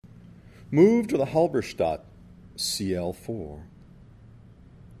moved to the Halberstadt CL IV.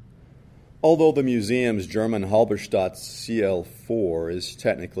 Although the museum's German Halberstadt CL IV is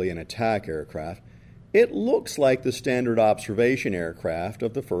technically an attack aircraft, it looks like the standard observation aircraft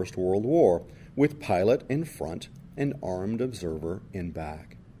of the First World War, with pilot in front and armed observer in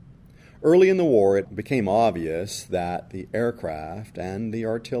back. Early in the war, it became obvious that the aircraft and the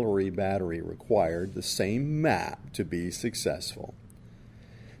artillery battery required the same map to be successful.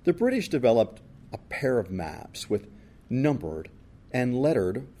 The British developed a pair of maps with numbered and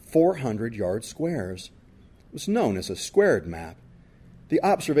lettered 400-yard squares. It was known as a squared map. The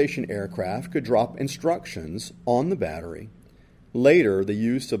observation aircraft could drop instructions on the battery. Later, the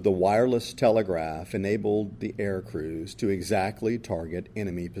use of the wireless telegraph enabled the air crews to exactly target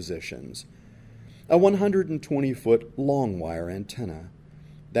enemy positions. A 120-foot long wire antenna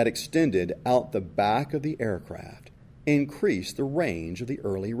that extended out the back of the aircraft increased the range of the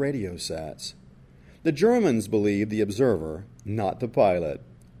early radio sets. The Germans believed the observer, not the pilot,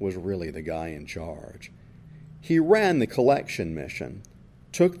 was really the guy in charge. He ran the collection mission,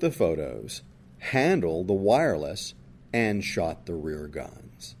 took the photos, handled the wireless, and shot the rear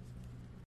guns.